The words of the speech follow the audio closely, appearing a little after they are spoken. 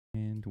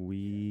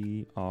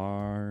we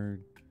are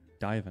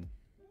diving.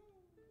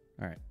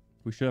 All right.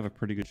 We should have a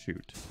pretty good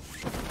shoot.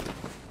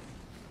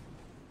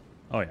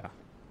 Oh, yeah.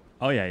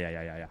 Oh,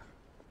 yeah.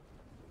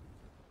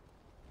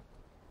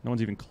 No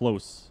one's even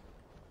close.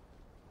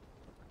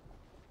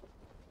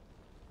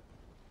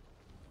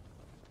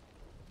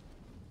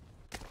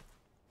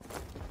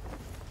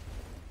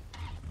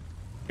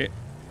 Okay.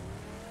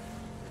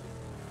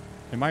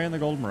 Am I in the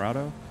gold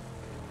Murado?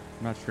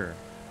 I'm not sure.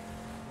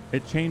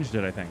 It changed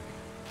it, I think.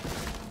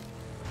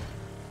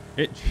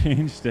 It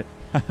changed it.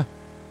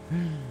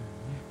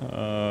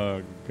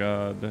 Oh,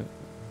 God.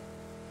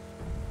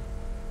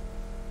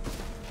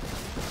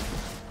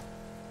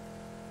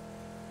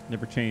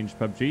 Never change,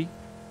 PUBG.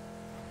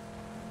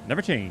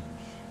 Never change.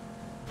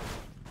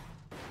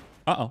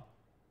 Uh-oh.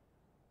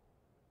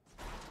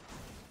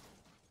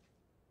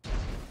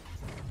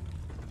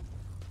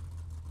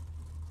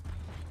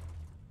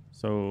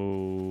 So,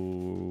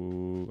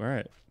 all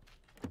right.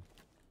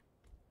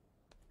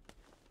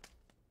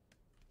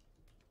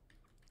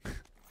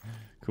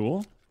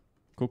 Cool.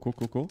 Cool.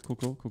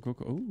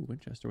 Oh,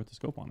 Winchester with the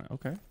scope on it.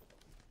 Okay.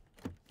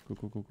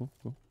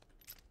 Cool.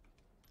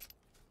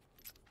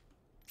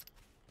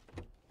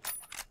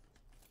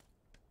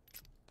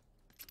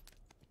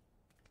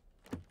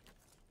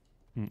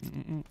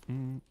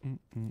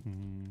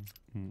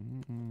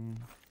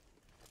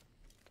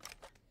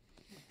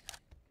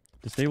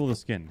 Disable the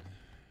skin.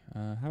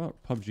 How about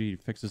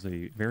PUBG fixes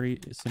a very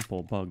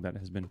simple bug that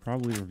has been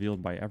probably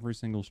revealed by every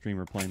single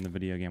streamer playing the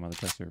video game on the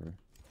test server?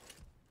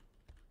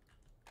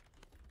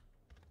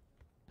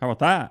 How about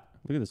that?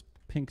 Look at this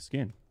pink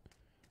skin.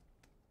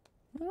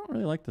 I don't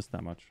really like this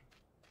that much.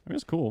 I mean,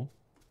 it's cool.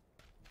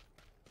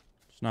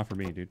 It's not for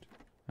me, dude.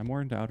 I'm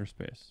more into outer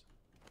space.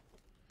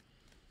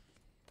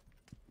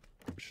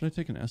 Should I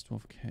take an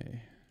S12K?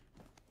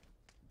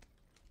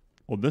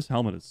 Oh, this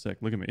helmet is sick.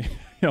 Look at me.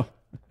 Yo.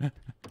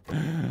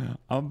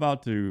 I'm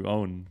about to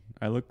own.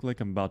 I look like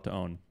I'm about to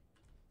own.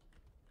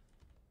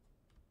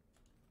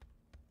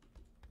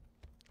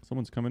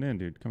 Someone's coming in,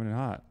 dude. Coming in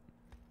hot.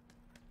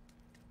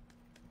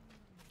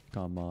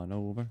 Come on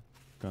over.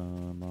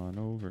 Come on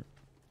over.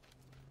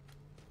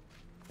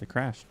 They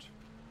crashed.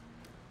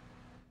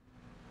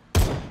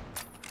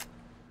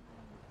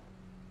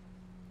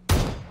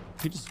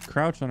 He just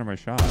crouched under my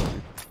shot,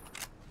 dude.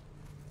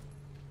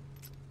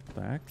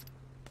 Back.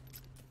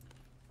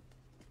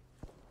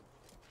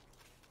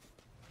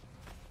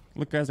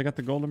 Look, guys, I got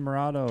the golden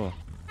Murado.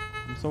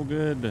 I'm so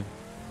good.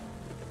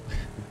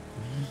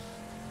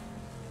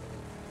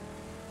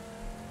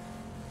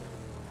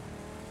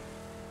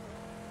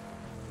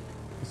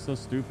 It's so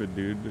stupid,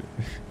 dude.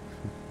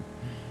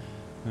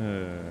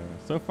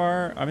 So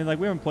far, I mean, like,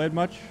 we haven't played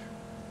much.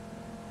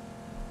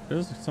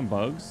 There's some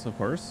bugs, of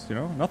course, you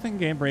know. Nothing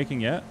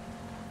game-breaking yet.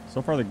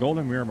 So far, the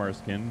golden Miramar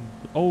skin.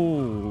 Oh,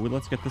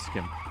 let's get this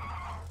skin.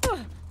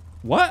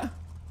 What?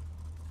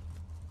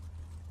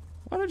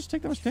 Why did I just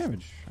take that much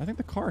damage? I think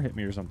the car hit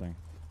me or something.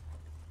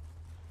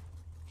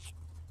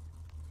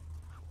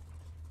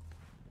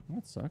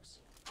 That sucks.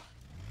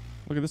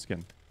 Look at this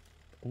skin.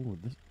 Oh,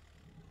 this.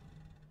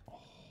 Oh,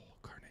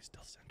 Carnes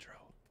del Centro.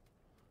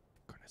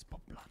 Carnes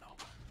Poblano.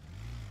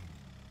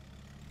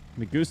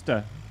 Me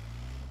gusta.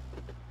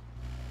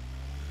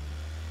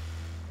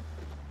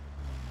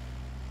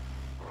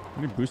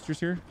 Any boosters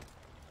here?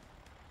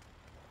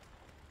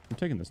 I'm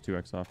taking this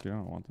 2x off, dude. I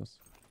don't want this.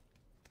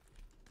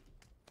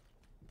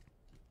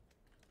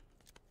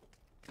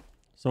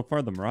 So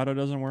far, the Murado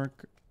doesn't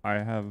work. I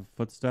have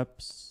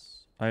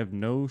footsteps. I have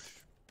no...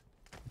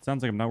 It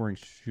sounds like I'm not wearing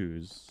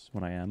shoes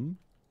when I am.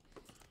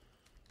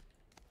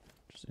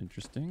 Which is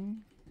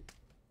interesting.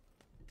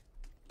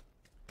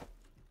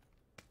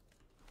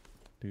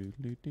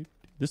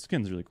 This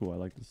skin's really cool. I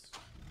like this.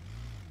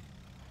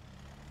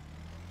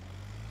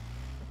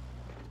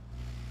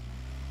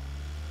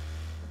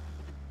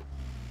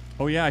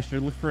 Oh yeah, I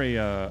should look for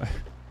a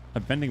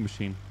vending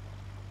machine.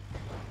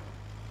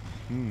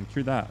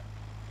 True that.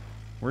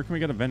 Where can we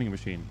get a vending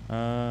machine?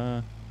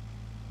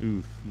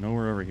 Oof,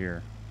 nowhere over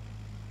here.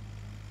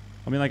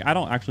 I mean, like, I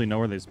don't actually know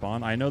where they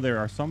spawn. I know there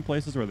are some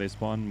places where they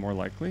spawn more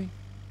likely,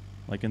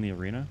 like in the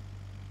arena.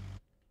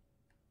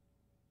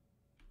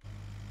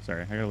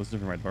 Sorry, I gotta listen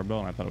for my doorbell,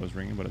 and I thought it was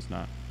ringing, but it's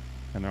not.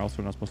 And they're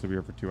also not supposed to be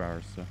here for 2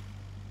 hours, so.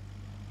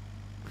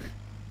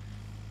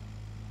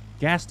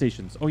 Gas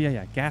stations. Oh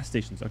yeah, gas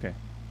stations. Okay.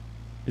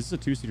 Is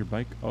this a 2-seater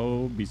bike?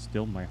 Oh, be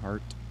still my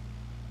heart.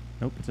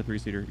 Nope, it's a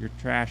 3-seater. You're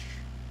trash.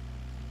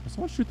 Did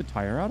someone shoot the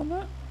tire out on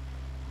that?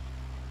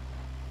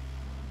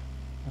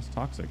 That's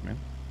toxic, man.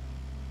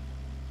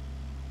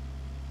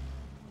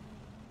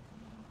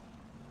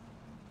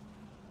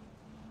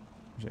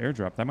 There's an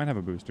airdrop. That might have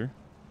a booster.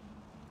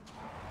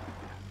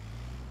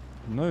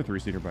 Another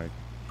 3-seater bike.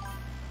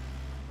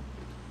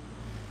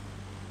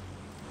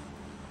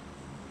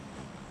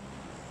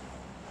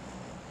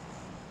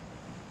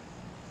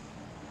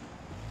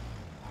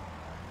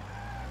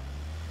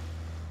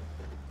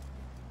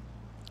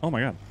 Oh my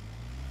god.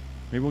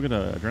 Maybe we'll get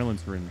an adrenaline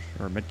syringe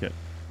or a medkit.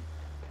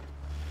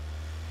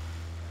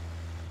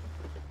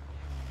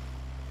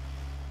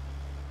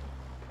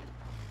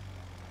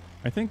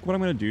 I think what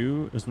I'm going to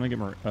do is when I get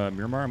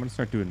Miramar, I'm going to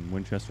start doing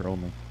Winchester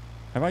only.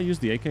 Have I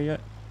used the AK yet?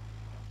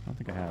 I don't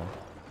think I have.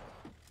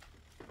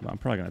 But I'm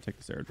probably going to take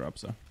this airdrop,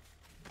 so.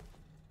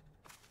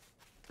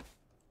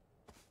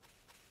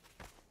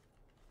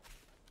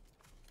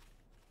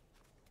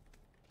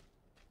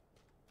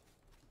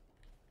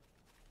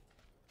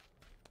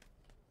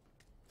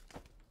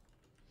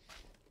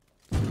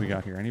 What do we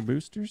got here? Any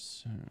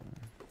boosters?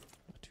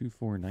 A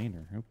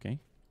 249er. Okay.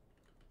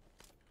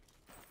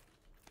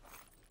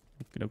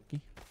 Okie dokie.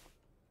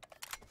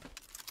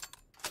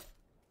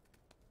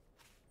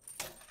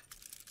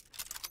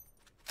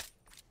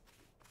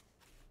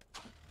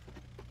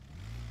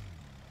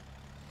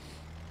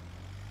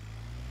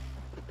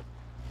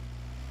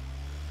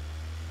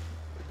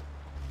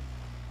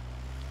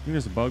 I think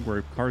there's a bug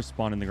where cars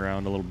spawn in the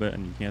ground a little bit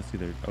and you can't see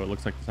their... Oh, it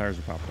looks like the tires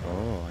are popped.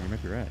 Oh, you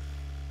might be right.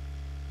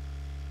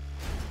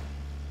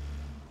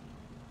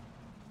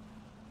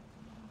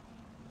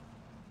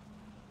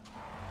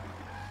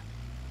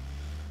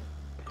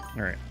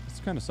 Alright. This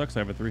kind of sucks. I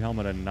have a 3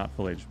 helmet and not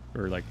full HP...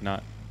 Or, like,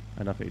 not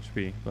enough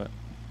HP, but...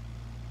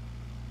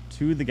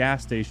 To the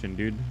gas station,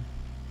 dude.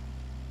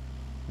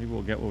 Maybe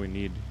we'll get what we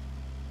need.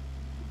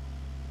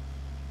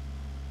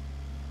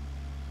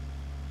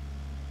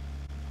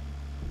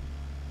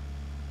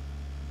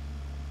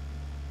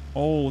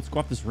 Oh, let's go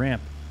off this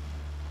ramp.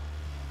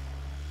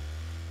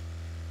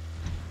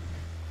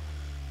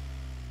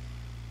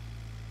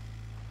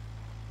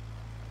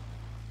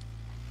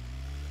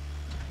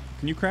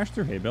 Can you crash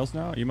through hay bales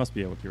now? You must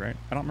be able to, right?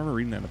 I don't remember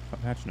reading that in the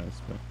patch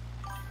notes, but...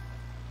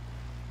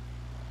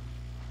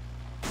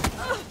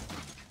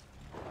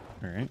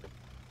 Alright.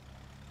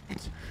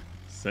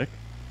 Sick.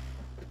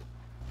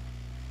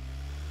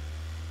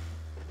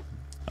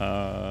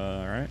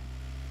 Alright.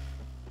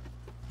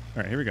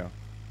 Alright, here we go.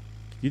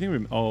 Do you think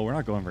we... Oh, we're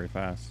not going very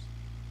fast.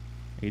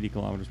 80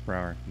 kilometers per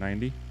hour.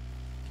 90?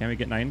 Can we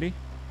get 90? Here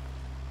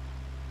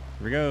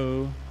we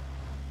go.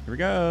 Here we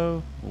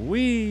go.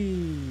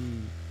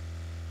 Whee!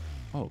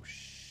 Oh,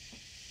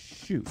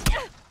 shoot.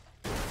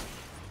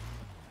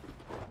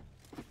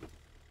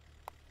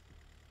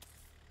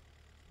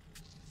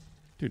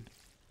 Dude,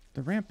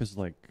 the ramp is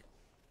like...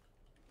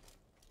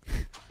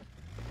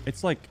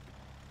 It's like...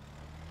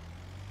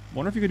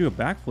 Wonder if you could do a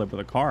backflip with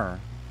a car.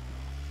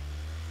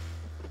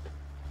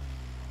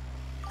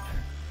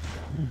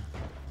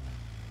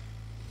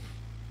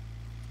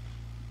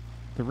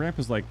 The ramp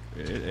is like,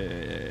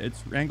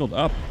 it's angled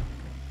up.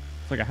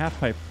 It's like a half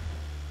pipe,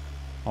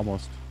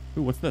 almost.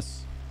 Ooh, what's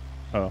this?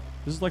 Oh,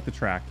 this is like the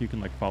track. You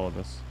can like follow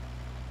this.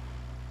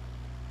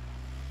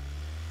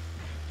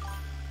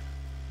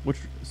 Which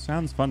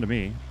sounds fun to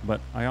me,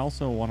 but I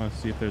also want to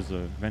see if there's a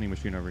vending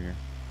machine over here.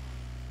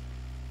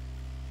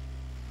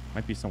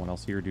 Might be someone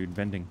else here, dude,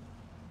 vending.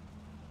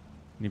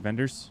 Any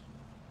vendors?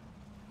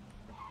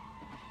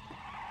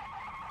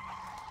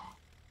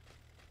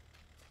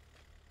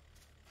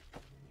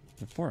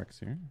 The 4X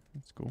here.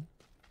 That's cool.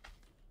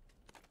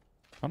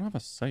 I don't have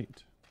a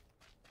sight.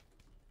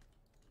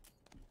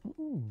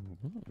 Ooh,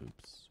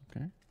 oops.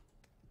 Okay.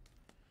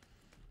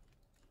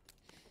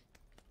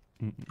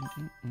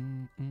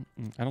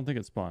 I don't think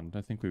it spawned.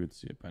 I think we would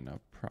see it by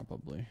now,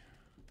 probably.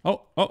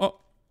 Oh, oh, oh.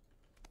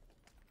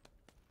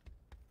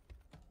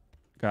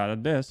 Got a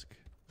disc.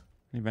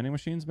 Any vending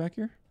machines back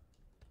here?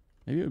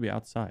 Maybe it would be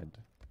outside.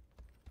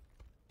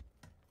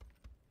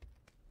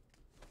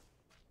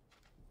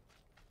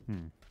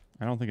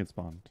 I don't think it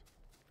spawned.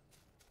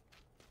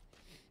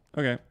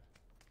 Okay.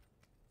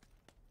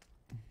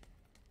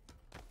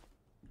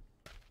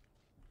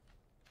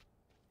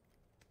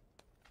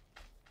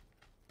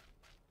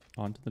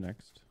 On to the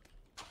next.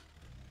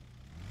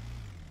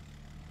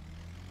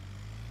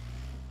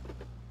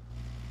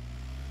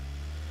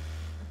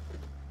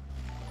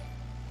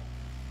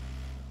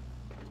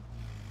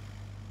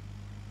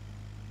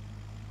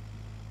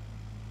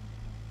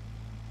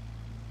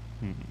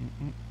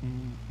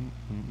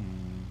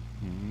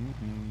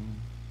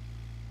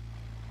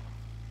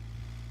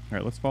 All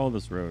right, let's follow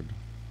this road.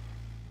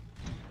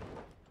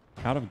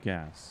 Out of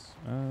gas.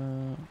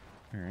 All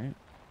right.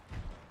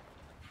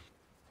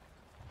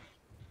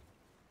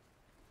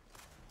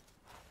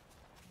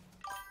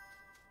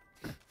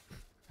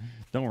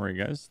 Don't worry,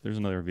 guys. There's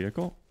another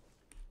vehicle.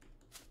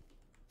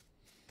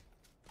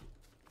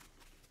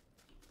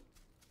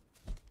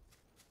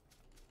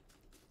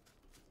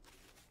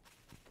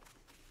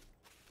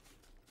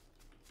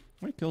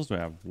 How many kills do I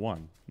have?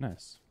 1.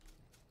 Nice.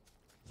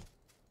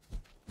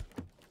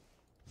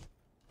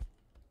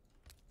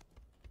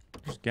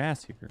 There's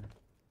gas here.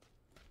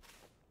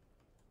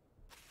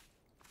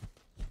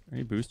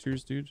 Any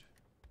boosters, dude?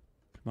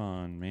 Come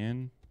on,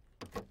 man.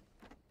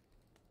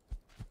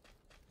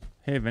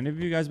 Hey, have any of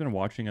you guys been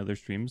watching other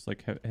streams?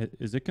 Like,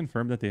 is it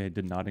confirmed that they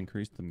did not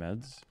increase the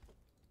meds?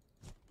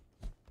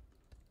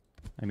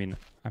 I mean,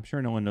 I'm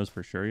sure no one knows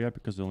for sure yet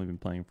because they've only been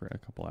playing for a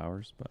couple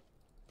hours, but...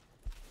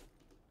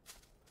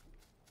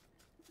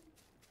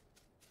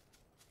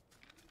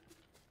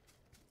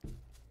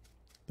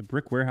 The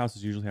brick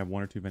warehouses usually have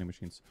 1 or 2 vending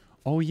machines.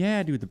 Oh,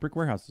 yeah, dude, the brick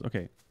warehouses.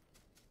 Okay.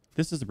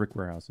 This is the brick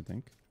warehouse, I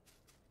think.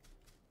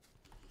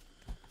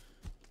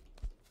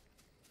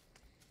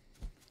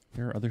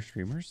 There are other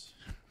streamers?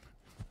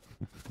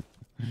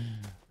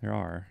 There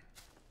are.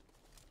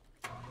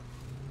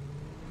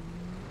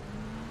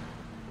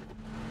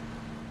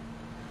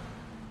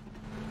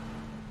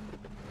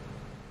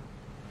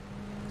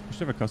 We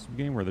should have a custom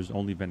game where there's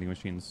only vending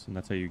machines, and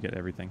that's how you get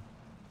everything.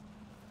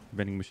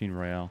 Vending machine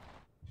royale.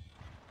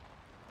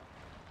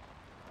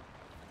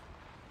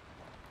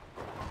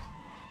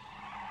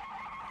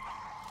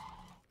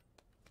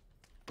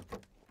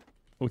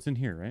 Oh, it's in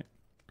here, right?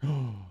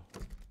 I'm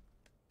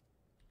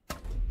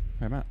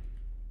at.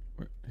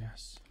 Where?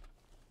 Yes.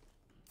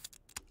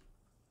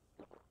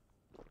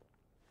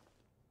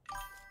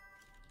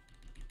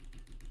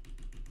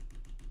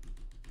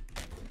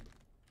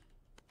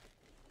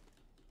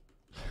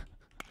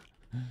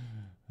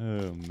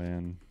 Oh,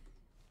 man.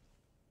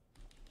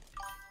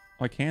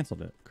 Oh, I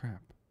canceled it.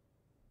 Crap.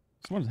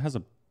 Someone has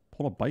a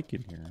pull a bike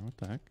in here. What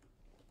the heck?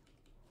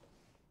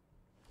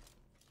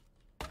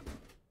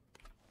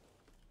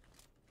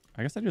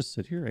 I guess I just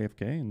sit here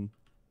AFK and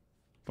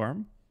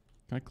farm.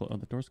 Can I close? Oh,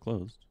 the door's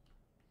closed.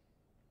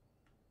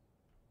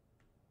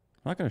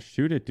 I'm not gonna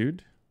shoot it,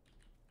 dude.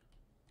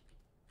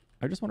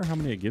 I just wonder how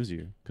many it gives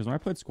you. Because when I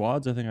played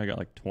squads, I think I got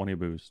like 20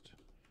 boost.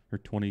 Or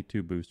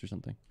 22 boost or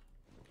something.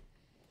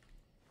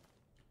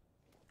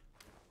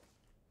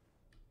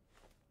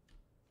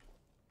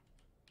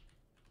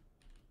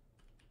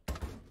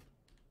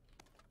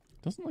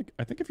 Doesn't like...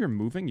 I think if you're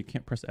moving, you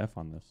can't press F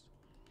on this.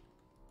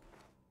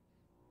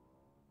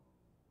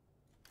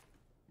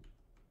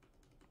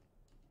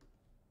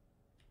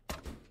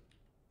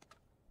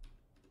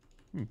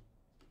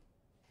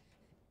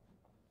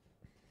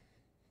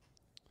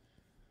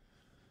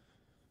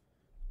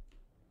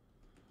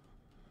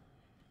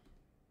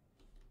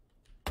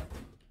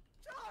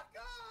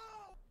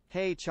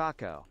 Hey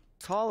Choco.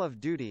 Call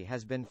of Duty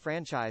has been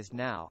franchised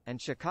now,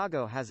 and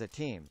Chicago has a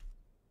team.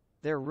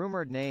 Their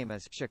rumored name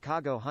is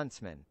Chicago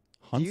Huntsmen.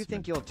 Do you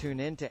think you'll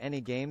tune in to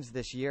any games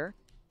this year?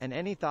 And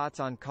any thoughts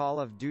on Call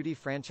of Duty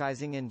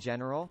franchising in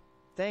general?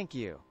 Thank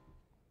you.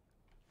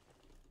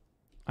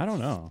 I don't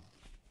know.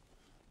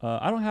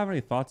 I don't have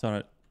any thoughts on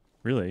it,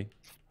 really.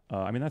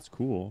 I mean, that's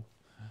cool.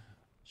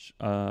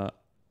 I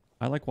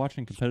like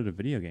watching competitive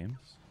video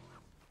games.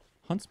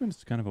 Huntsman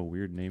is kind of a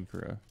weird name for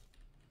a...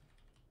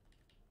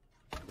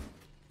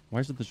 Why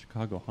is it the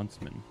Chicago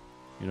Huntsman?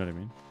 You know what I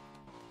mean?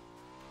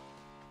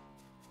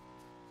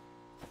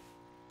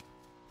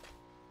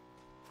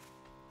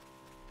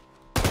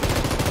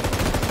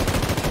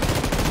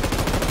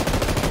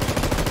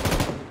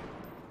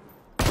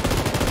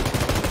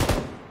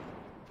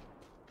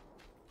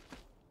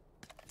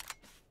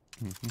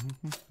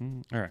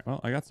 Alright, well,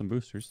 I got some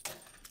boosters.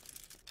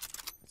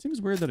 It seems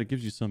weird that it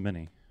gives you so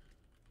many.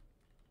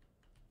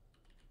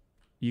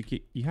 You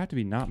have to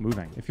be not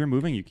moving. If you're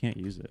moving, you can't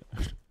use it.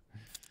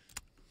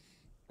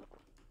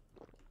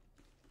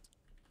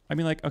 I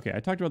mean, like, okay, I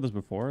talked about this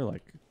before.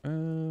 Like,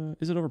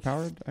 is it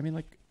overpowered? I mean,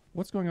 like,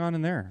 what's going on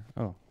in there?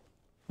 Oh.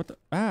 What the?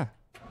 Ah!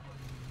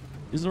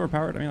 Is it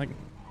overpowered? I mean, like,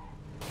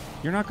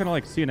 you're not gonna,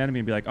 like, see an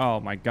enemy and be like,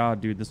 oh my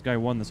god, dude, this guy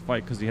won this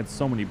fight because he had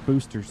so many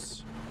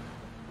boosters.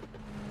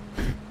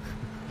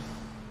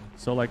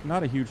 So, like,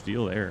 not a huge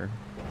deal there.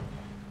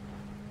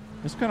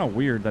 It's kind of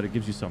weird that it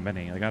gives you so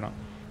many. Like, I don't...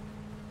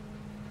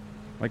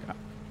 Like,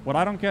 what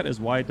I don't get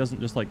is why it doesn't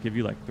just, like, give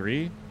you, like,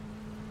 3...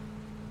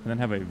 and then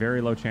have a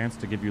very low chance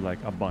to give you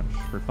like a bunch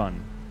for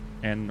fun,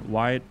 and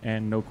wide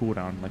and no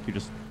cooldown. Like you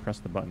just press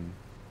the button,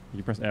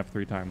 you press F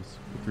 3 times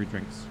with 3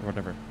 drinks or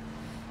whatever.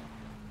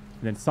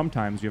 And then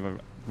sometimes you have a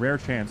rare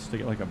chance to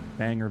get like a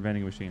banger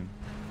vending machine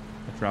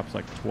that drops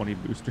like 20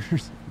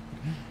 boosters.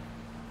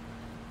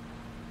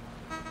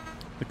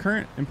 The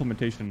current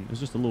implementation is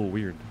just a little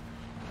weird.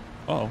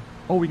 Uh-oh.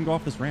 Oh, we can go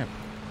off this ramp.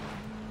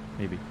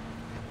 Maybe.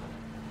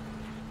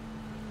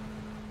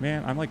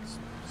 Man, I'm like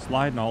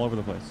sliding all over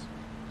the place.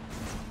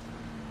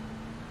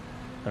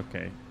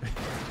 Okay.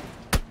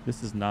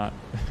 This is not...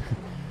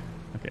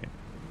 Okay.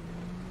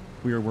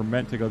 We're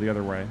meant to go the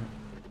other way,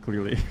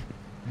 clearly.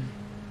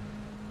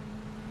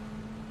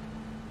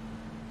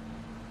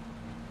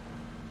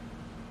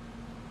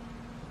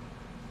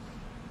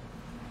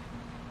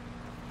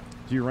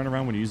 Do you run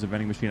around when you use a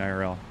vending machine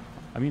IRL?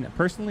 I mean,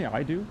 personally,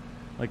 I do.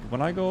 Like,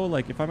 when I go,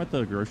 like, if I'm at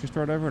the grocery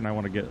store or whatever and I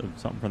want to get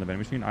something from the vending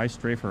machine, I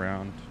strafe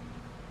around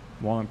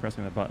while I'm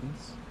pressing the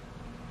buttons.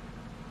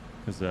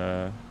 Because,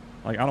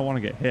 like, I don't want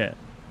to get hit.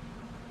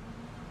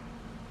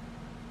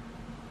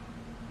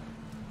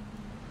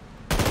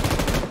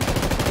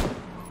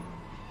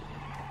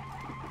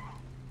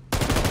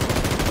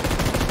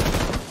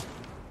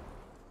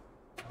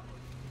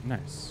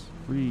 Nice.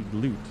 Free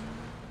loot.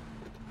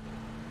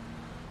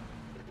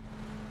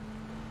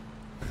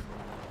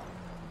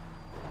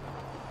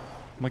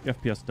 I'm like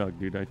FPS Doug,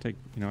 dude. I take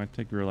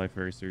real life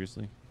very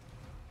seriously.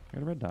 I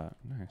got a red dot.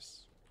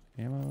 Nice.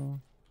 Ammo.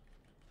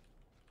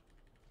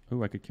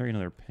 Oh, I could carry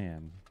another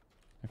pan.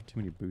 I have too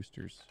many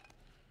boosters.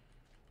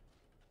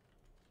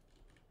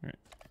 Alright.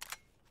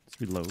 Let's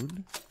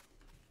reload.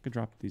 Could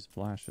drop these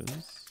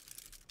flashes.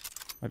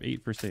 I have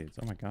 8 first aids.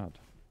 Oh my god.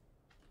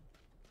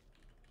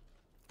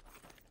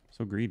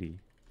 So greedy.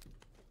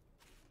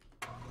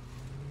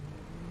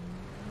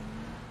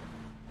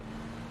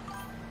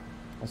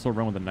 Also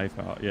run with a knife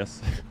out.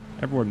 Yes.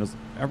 Everyone knows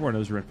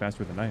to run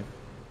faster with a knife.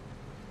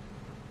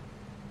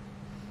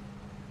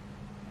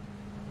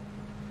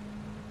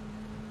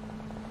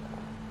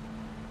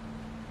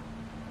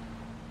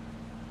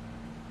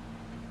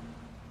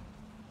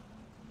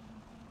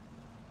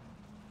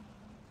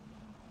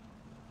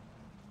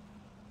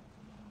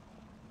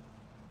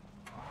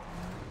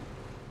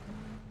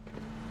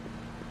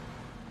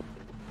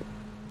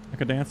 I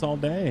could dance all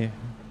day.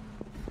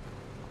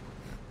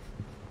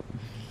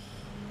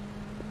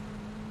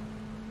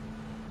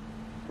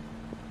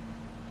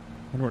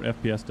 I wonder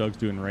what FPS Doug's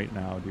doing right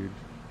now, dude.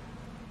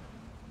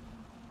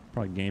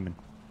 Probably gaming.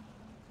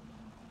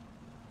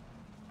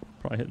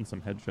 Probably hitting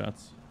some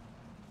headshots.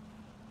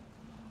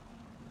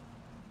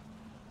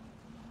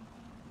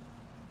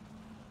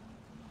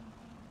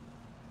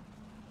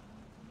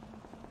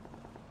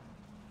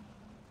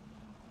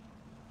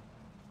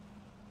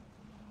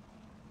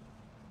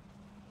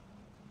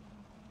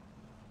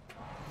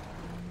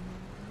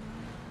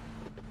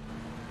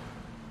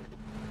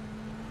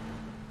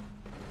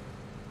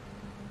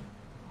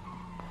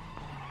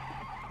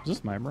 Is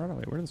this my Murata?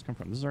 Wait, where did this come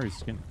from? This is already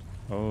skinned.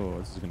 Oh,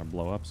 this is gonna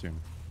blow up soon.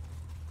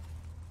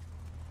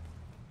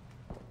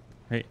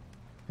 Hey.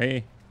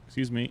 Hey.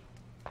 Excuse me.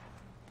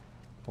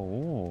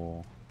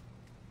 Oh.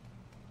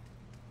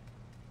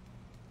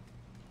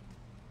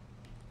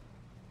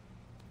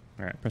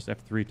 Alright, press F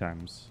 3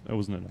 times. That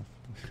wasn't enough.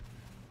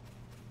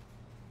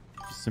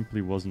 Just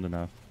simply wasn't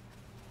enough.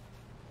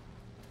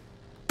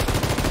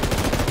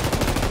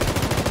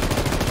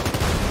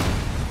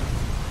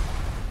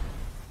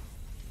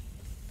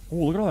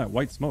 Oh, look at all that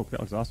white smoke.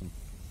 That looks awesome.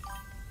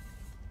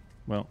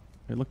 Well,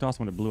 it looked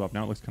awesome when it blew up.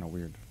 Now it looks kind of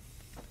weird.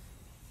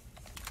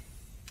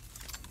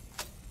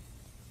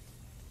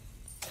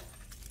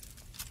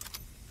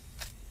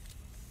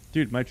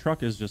 Dude, my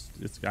truck is just...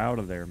 It's out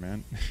of there,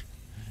 man.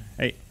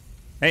 Hey.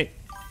 Hey.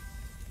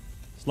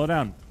 Slow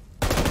down.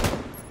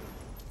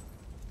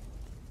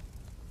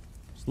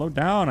 Slow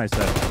down, I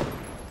said.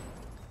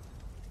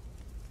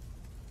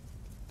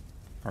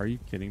 Are you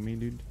kidding me,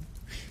 dude?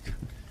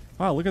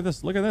 Wow, look at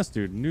this. Look at this,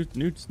 dude. New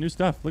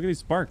stuff. Look at these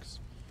sparks.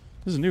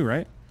 This is new,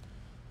 right?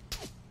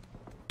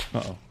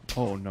 Uh-oh.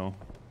 Oh, no.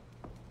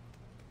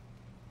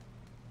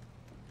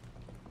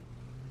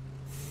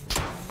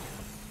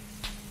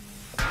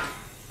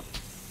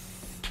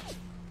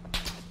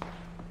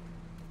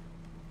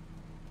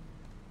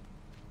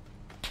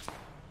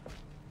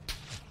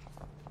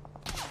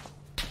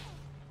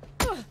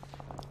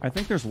 I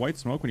think there's white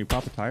smoke when you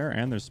pop a tire,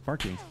 and there's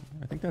sparking.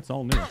 I think that's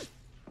all new.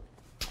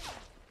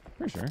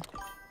 Pretty sure.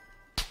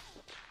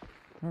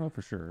 I don't know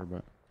for sure,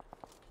 but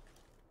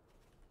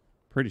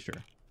pretty sure.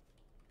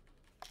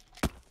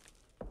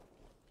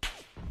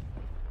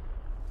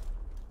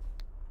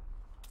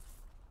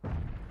 I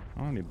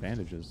don't have any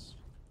bandages.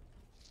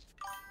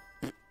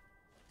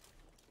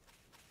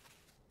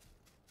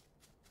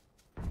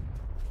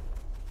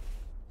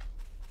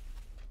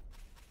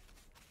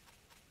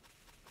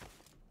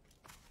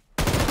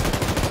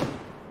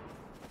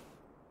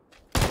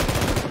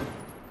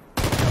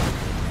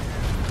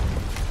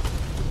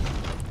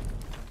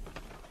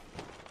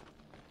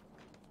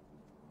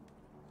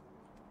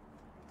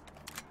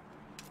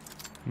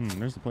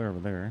 There's the player over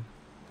there.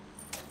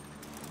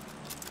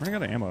 Running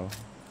out of ammo.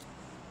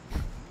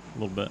 A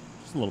little bit.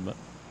 Just a little bit.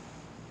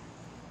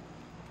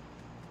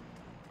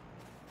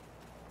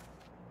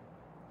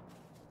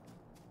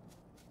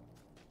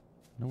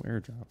 No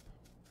airdrop.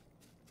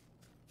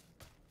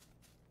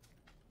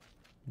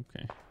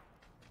 Okay.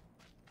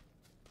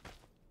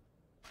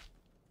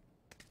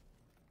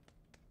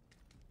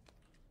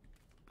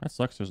 That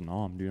sucks there's an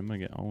AWM, dude. I'm gonna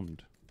get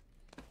owned.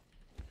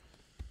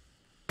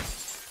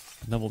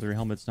 Level 3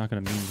 helmet's not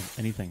going to mean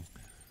anything.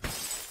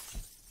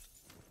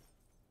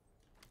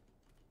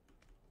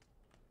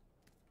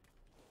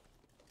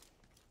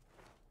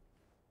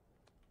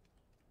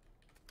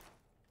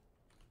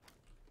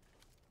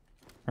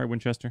 Alright,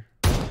 Winchester.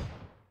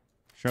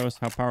 Show us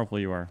how powerful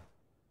you are.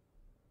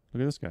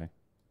 Look at this guy.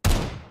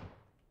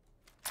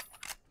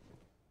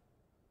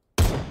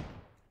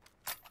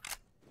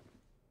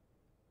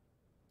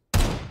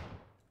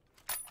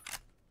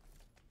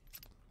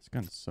 This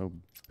gun's so...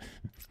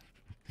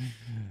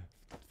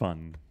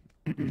 fun.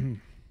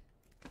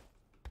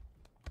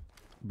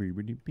 Where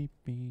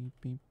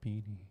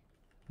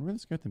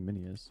this guy with the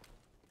mini is?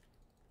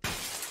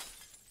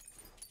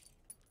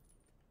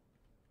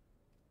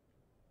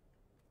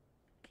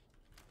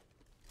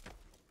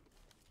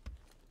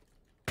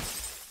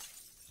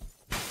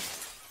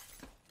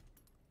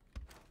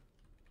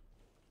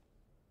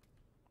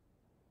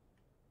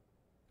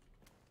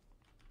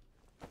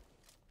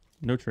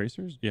 No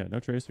tracers? Yeah, no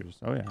tracers.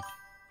 Oh yeah.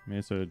 I mean,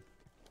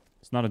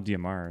 it's not a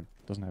DMR. It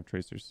doesn't have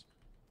tracers.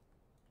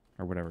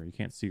 Or whatever. You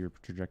can't see your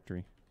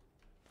trajectory.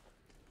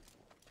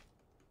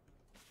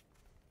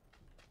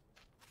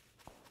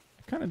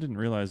 kind of didn't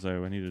realize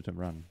I needed to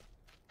run.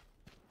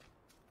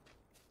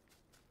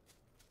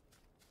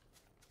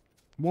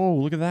 Whoa,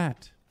 look at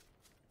that.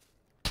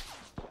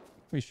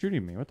 He's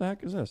shooting me. What the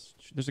heck is this?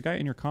 There's a guy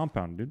in your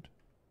compound, dude.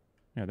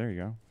 Yeah, there you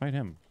go. Fight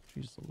him.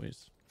 Jeez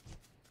Louise.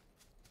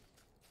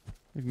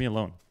 Leave me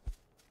alone.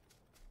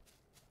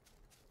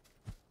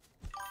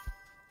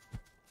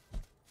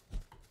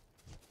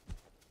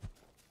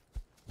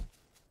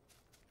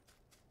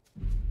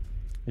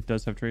 It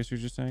does have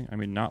tracers, you're saying? I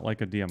mean, not like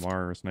a DMR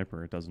or a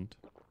sniper. It doesn't.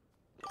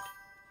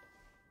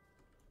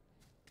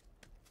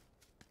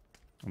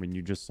 I mean,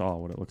 you just saw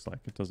what it looks like.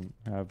 It doesn't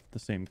have the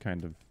same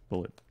kind of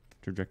bullet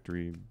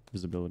trajectory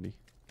visibility.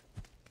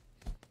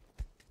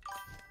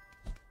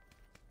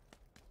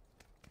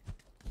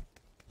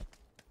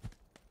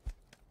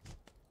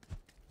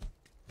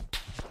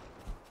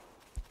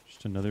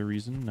 Just another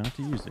reason not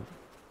to use it.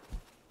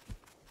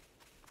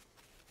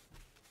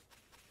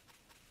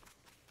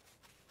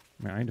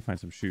 Man, I need to find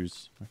some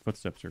shoes. My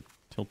footsteps are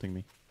tilting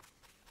me.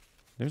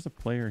 There's a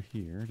player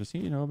here. Does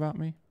he know about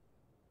me?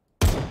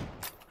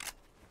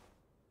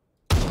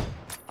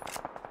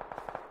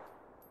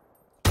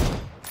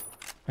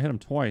 I hit him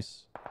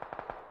twice.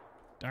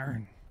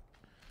 Darn.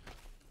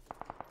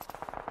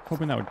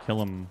 Hoping that would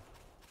kill him.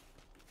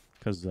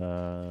 Because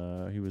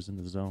he was in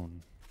the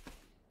zone.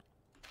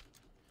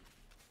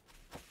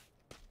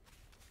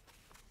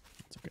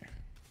 It's okay.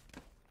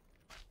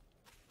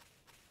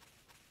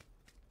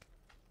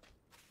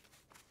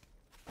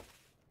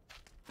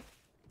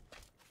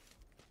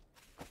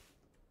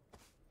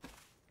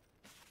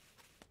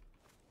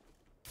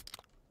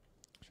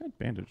 I had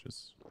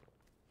bandages.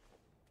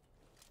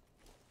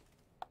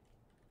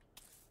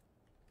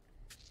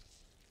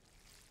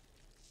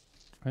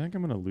 I think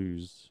I'm gonna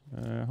lose.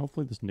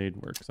 Hopefully this nade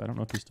works. I don't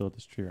know if he's still at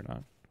this tree or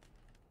not.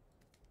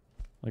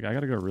 Like, I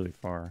gotta go really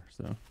far,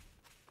 so.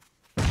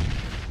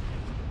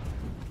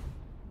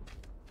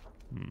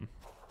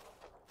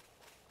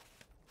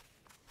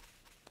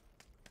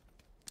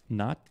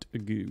 Not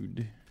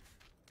good.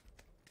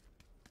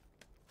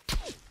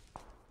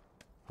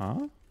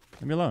 Huh?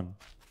 Leave me alone.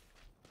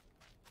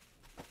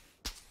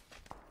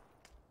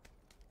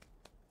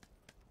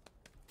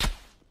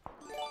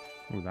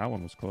 Ooh, that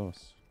one was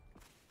close.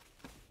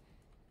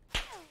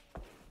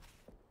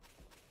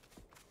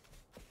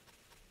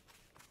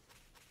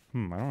 I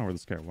don't know where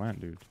this guy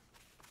went, dude.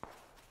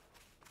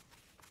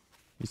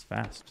 He's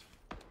fast.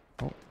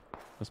 Oh,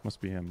 this must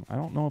be him. I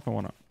don't know if I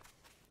want to...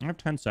 I have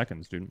 10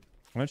 seconds, dude.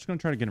 I'm just going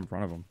to try to get in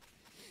front of him.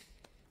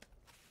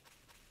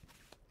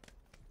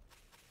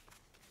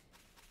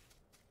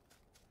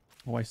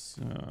 Oh,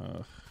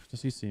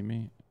 does he see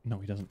me? No,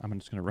 he doesn't. I'm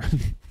just going to run.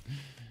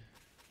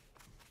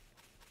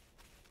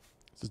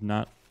 This is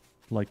not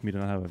like me to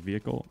not have a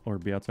vehicle or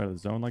be outside of the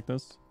zone like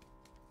this.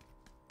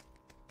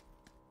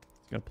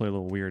 Got to play a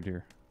little weird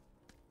here.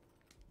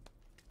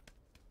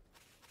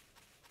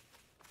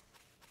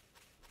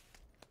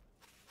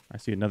 I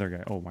see another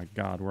guy. Oh my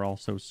god, we're all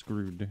so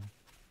screwed.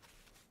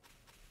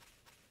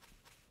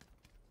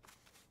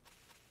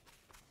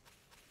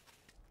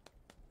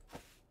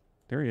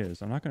 There he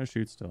is. I'm not going to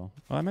shoot still.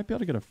 Oh, I might be able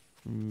to get a...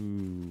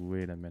 Ooh,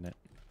 wait a minute.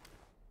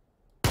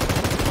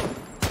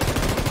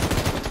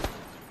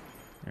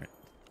 Alright.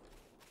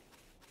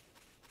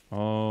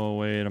 Oh,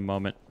 wait a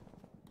moment.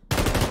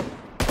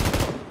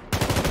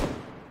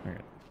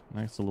 Alright.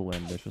 Nice, a little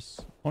ambitious.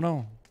 Oh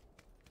no.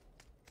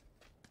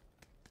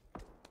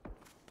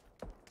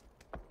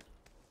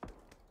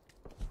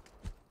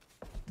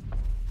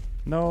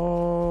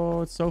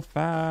 No, it's so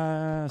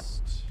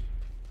fast.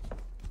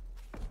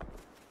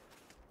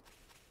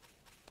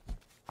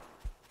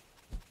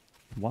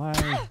 Why?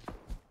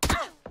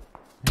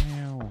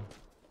 Ow.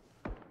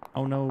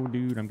 Oh no,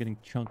 dude, I'm getting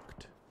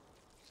chunked.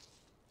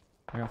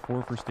 I got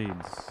 4 first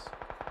aids.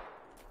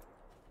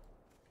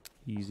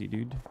 Easy,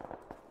 dude.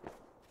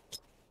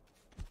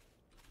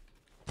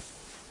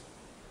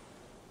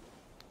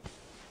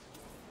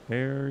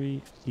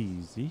 Very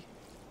easy.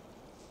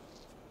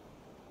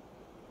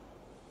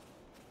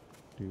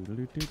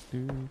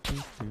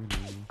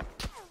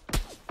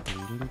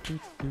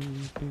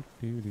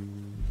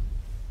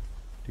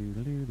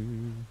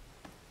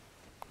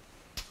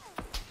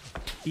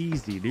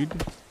 Easy,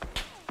 dude.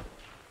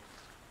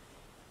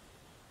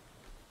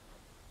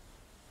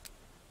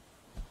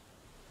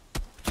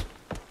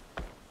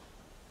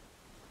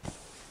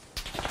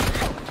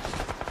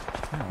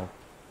 Ow.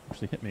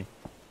 Actually hit me.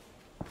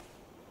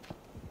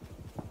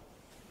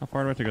 How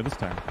far do I have to go this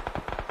time?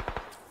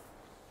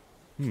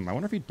 I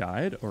wonder if he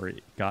died or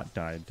it got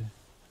died.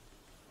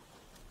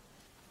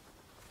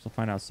 So I'll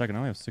find out in a second. I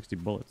only have 60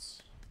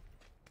 bullets.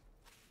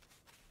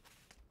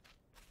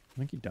 I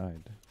think he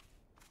died.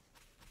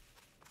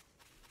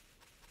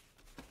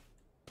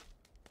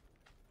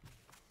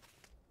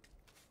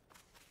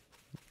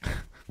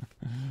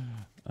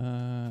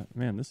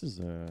 Man, this is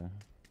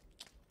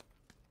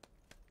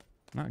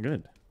not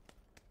good.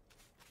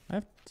 I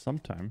have some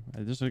time.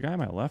 There's a guy on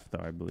my left,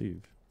 though, I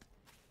believe.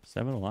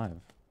 7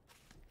 alive.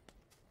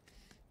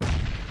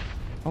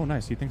 Oh,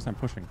 nice. He thinks I'm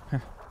pushing.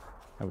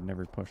 I would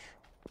never push.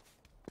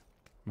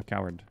 I'm a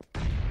coward.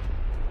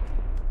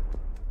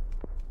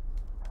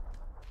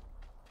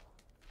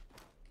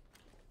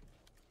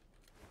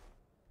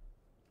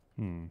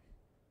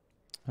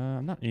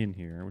 I'm not in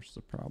here, which is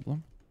a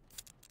problem.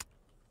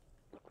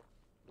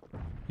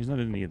 He's not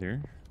in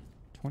either.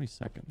 20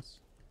 seconds.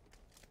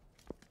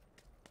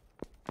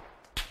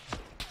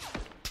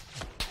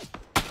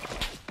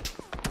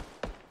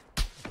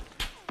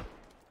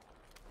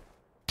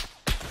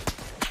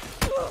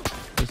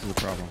 This is a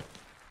problem.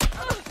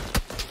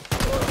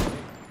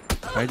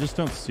 I just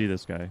don't see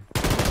this guy.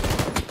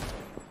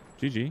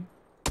 GG.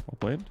 Well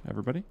played,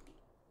 everybody.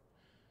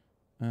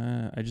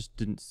 I just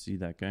didn't see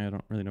that guy. I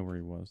don't really know where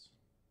he was.